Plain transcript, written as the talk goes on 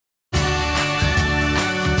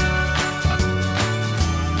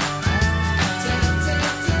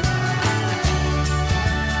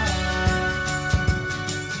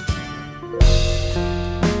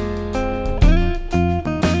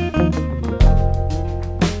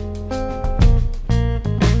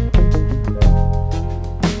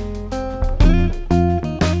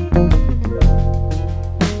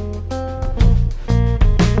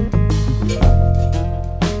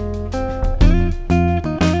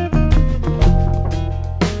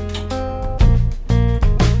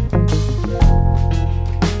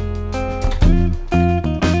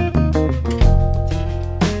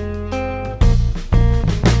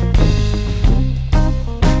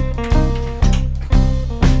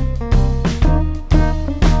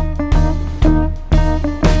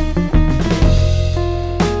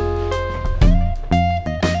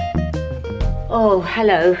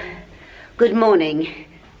Hello, good morning.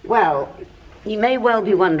 Well, you may well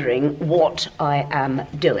be wondering what I am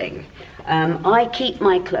doing. I keep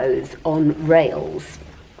my clothes on rails,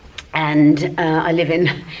 and I live in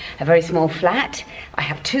a very small flat. I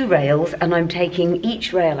have 2 rails, and I'm taking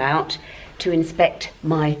each rail out to inspect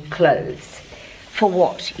my clothes. For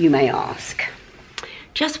what, you may ask?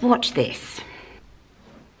 Just watch this.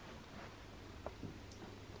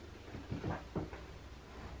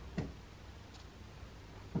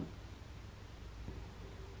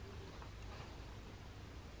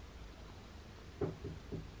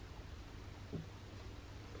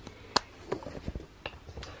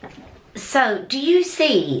 So, do you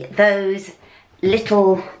see those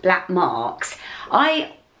little black marks?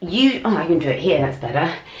 I can do it here, that's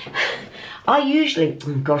better. I usually,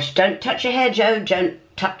 oh gosh, don't touch your hair, Joe, don't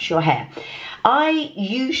touch your hair. I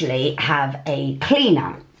usually have a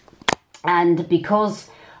cleaner, and because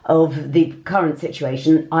of the current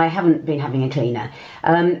situation, I haven't been having a cleaner.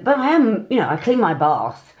 But I am, I clean my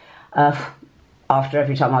bath after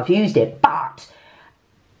every time I've used it, but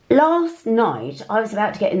last night, I was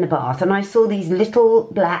about to get in the bath and I saw these little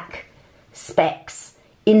black specks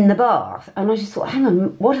in the bath, and I just thought, hang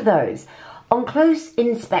on, what are those? On close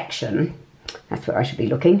inspection, that's where I should be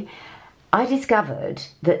looking, I discovered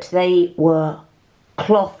that they were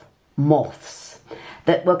cloth moths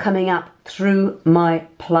that were coming up through my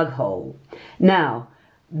plug hole. Now,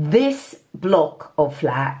 this block of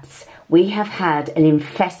flats, we have had an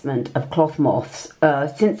infestment of cloth moths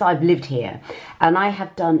since I've lived here, and I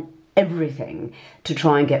have done everything to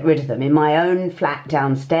try and get rid of them. In my own flat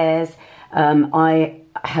downstairs, I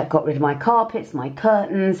had got rid of my carpets, my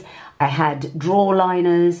curtains, I had drawer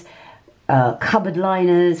liners, cupboard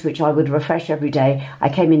liners, which I would refresh every day. I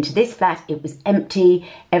came into this flat, it was empty,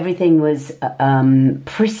 everything was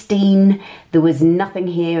pristine, there was nothing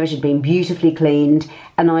here, it had been beautifully cleaned,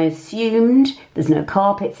 and I assumed there's no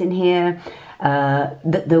carpets in here,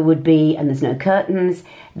 that there would be, and there's no curtains,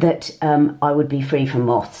 that I would be free from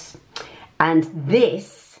moths. And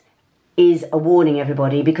this is a warning,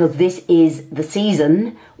 everybody, because this is the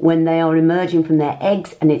season when they are emerging from their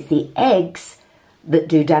eggs, and it's the eggs that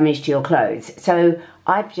do damage to your clothes. So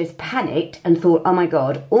I've just panicked and thought, oh my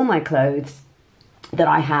God, all my clothes that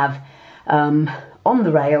I have on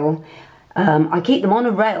the rail, I keep them on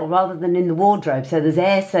a rail rather than in the wardrobe, so there's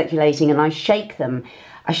air circulating, and I shake them.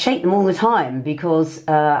 I shake them all the time because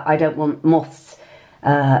I don't want moths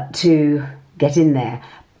to get in there.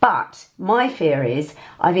 But my fear is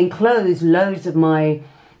I've enclosed loads of my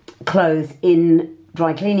clothes in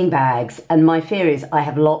dry cleaning bags, and my fear is I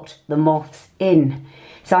have locked the moths in.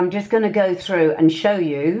 So I'm just going to go through and show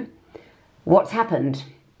you what's happened.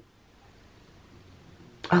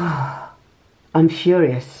 Oh, I'm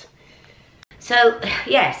furious. So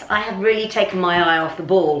yes, I have really taken my eye off the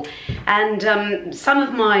ball, and some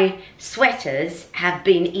of my sweaters have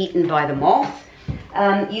been eaten by the moth.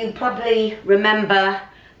 You probably remember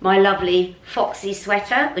my lovely Foxy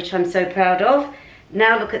sweater, which I'm so proud of.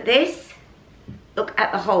 Now look at this. Look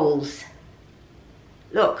at the holes.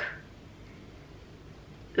 Look.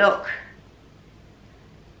 Look.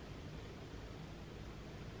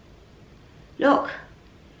 Look.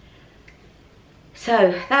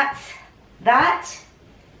 So that's that.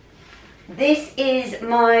 This is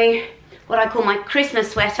my, what I call my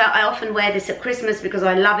Christmas sweater. I often wear this at Christmas because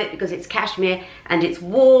I love it, because it's cashmere and it's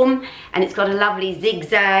warm and it's got a lovely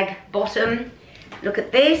zigzag bottom. Look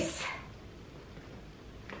at this.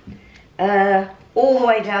 All the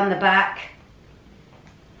way down the back,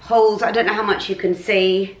 holes, I don't know how much you can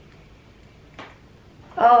see.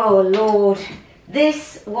 Oh Lord,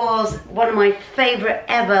 this was one of my favourite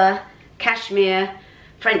ever cashmere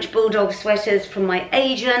French Bulldog sweaters from my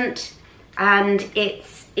agent, and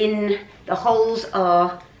it's in, the holes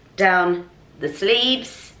are down the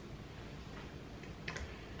sleeves.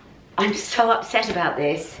 I'm so upset about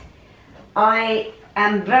this. I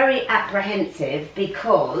am very apprehensive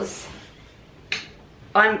because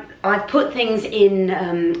I've put things in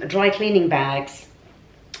dry cleaning bags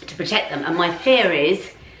to protect them, and my fear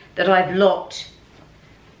is that I've locked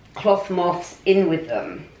cloth moths in with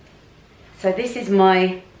them. So this is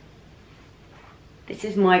my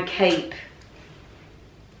cape,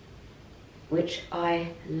 which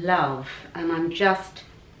I love, and I'm just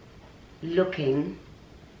looking.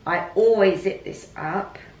 I always zip this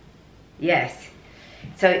up. Yes.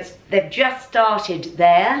 So they've just started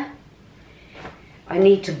there. I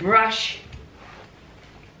need to brush.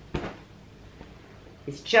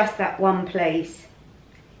 It's just that one place.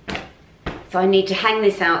 So I need to hang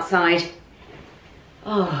this outside.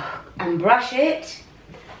 Oh, and brush it.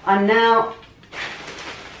 I'm now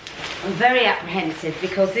I'm very apprehensive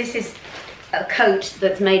because this is a coat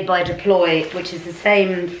that's made by Deploy, which is the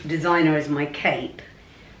same designer as my cape.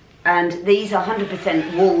 And these are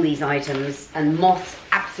 100% wool, these items, and moths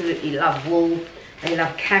absolutely love wool. They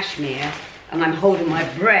love cashmere, and I'm holding my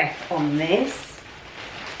breath on this.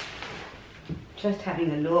 Just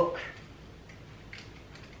having a look.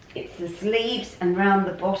 It's the sleeves and round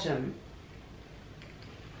the bottom.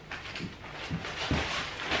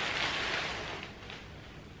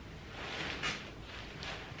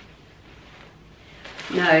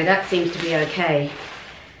 No, that seems to be okay.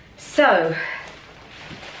 So,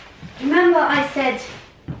 remember I said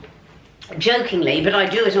jokingly, but I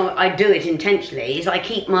do it intentionally, is I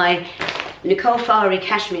keep my Nicole Fari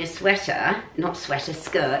cashmere sweater, not sweater,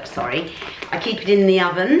 skirt, sorry. I keep it in the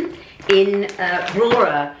oven in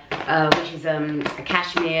Brora, which is a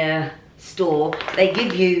cashmere store. They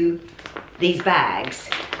give you these bags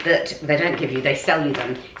that they don't give you, they sell you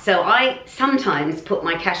them. So I sometimes put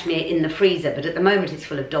my cashmere in the freezer, but at the moment it's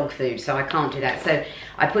full of dog food, so I can't do that. So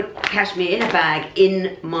I put cashmere in a bag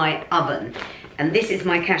in my oven. And this is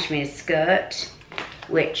my cashmere skirt,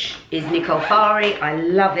 which is Nicole Fari. I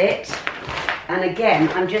love it. And again,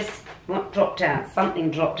 I'm just, what dropped out? Something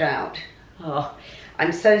dropped out. Oh,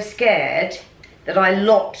 I'm so scared that I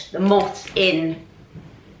locked the moths in.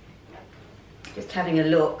 Just having a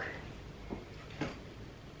look.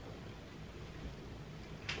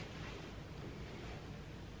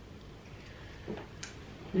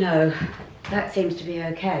 No, that seems to be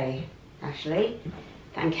okay, actually.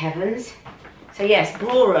 Thank heavens. So yes,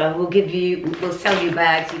 Brora will sell you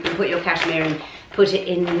bags. You can put your cashmere and put it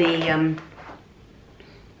in the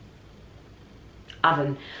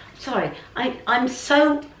oven. Sorry, I'm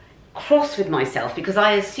so cross with myself because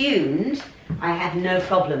I assumed I had no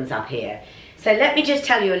problems up here. So let me just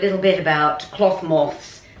tell you a little bit about cloth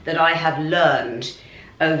moths that I have learned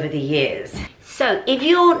over the years. So if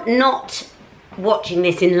you're not watching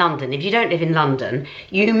this in London, if you don't live in London,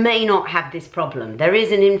 you may not have this problem. There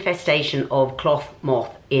is an infestation of cloth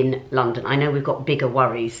moth in London. I know we've got bigger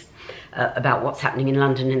worries about what's happening in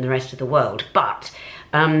London and the rest of the world, but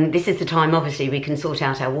this is the time, obviously, we can sort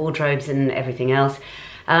out our wardrobes and everything else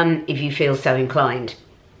if you feel so inclined.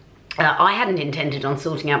 I hadn't intended on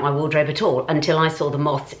sorting out my wardrobe at all until I saw the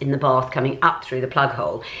moths in the bath coming up through the plug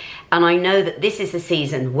hole. And I know that this is the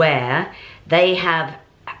season where they have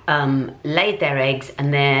laid their eggs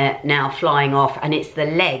and they're now flying off, and it's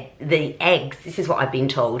the eggs, this is what I've been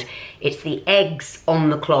told, it's the eggs on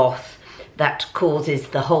the cloth that causes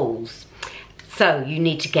the holes. So you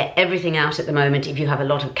need to get everything out at the moment if you have a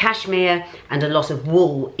lot of cashmere and a lot of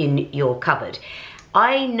wool in your cupboard.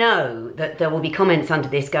 I know that there will be comments under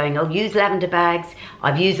this going, oh, use lavender bags.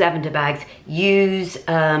 I've used lavender bags. Use,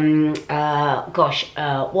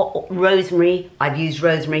 rosemary. I've used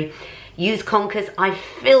rosemary. Use conkers. I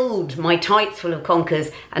filled my tights full of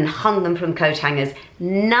conkers and hung them from coat hangers.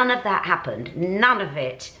 None of that happened. None of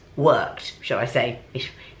it worked, shall I say.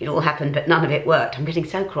 It all happened, but none of it worked. I'm getting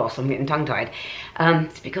so cross, I'm getting tongue-tied.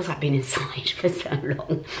 It's because I've been inside for so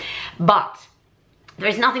long. But there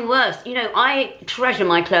is nothing worse. You know, I treasure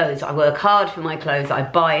my clothes. I work hard for my clothes. I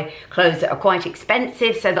buy clothes that are quite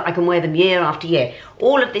expensive so that I can wear them year after year.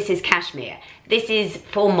 All of this is cashmere. This is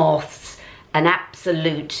for moths, an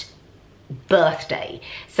absolute birthday.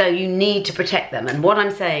 So you need to protect them. And what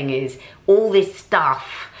I'm saying is all this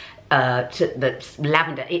stuff that's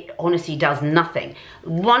lavender, it honestly does nothing.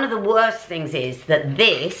 One of the worst things is that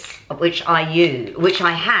this, which I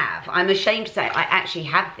have, I'm ashamed to say I actually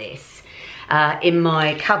have this in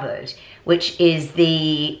my cupboard, which is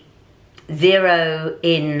the 0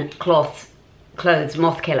 in clothes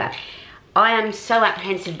moth killer. I am so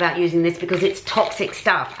apprehensive about using this because it's toxic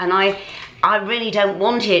stuff, and I really don't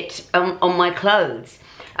want it on my clothes.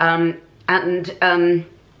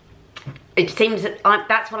 It seems that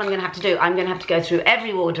that's what I'm going to have to do. I'm going to have to go through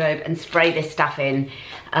every wardrobe and spray this stuff in,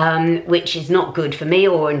 which is not good for me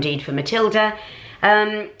or indeed for Matilda.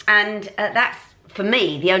 That's, for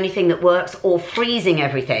me, the only thing that works, or freezing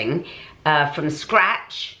everything from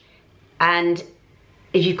scratch. And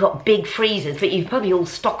if you've got big freezers, but you've probably all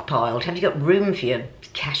stockpiled, have you got room for your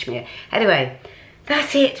cashmere? Anyway,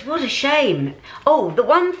 that's it. What a shame. Oh, the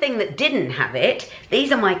one thing that didn't have it,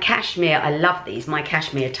 these are my cashmere, I love these, my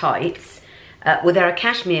cashmere tights. Well, they're a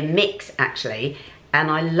cashmere mix, actually,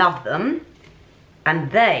 and I love them.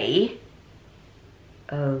 And they,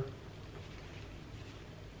 oh,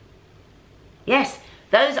 yes,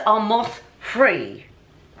 those are moth-free.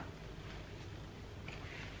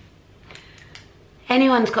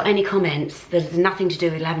 Anyone's got any comments that has nothing to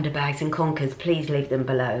do with lavender bags and conkers, please leave them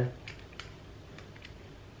below.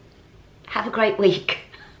 Have a great week.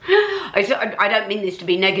 I don't mean this to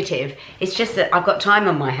be negative. It's just that I've got time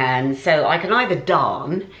on my hands, so I can either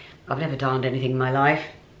darn. I've never darned anything in my life.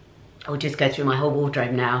 I'll just go through my whole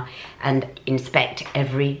wardrobe now and inspect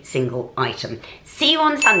every single item. See you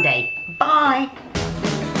on Sunday. Bye.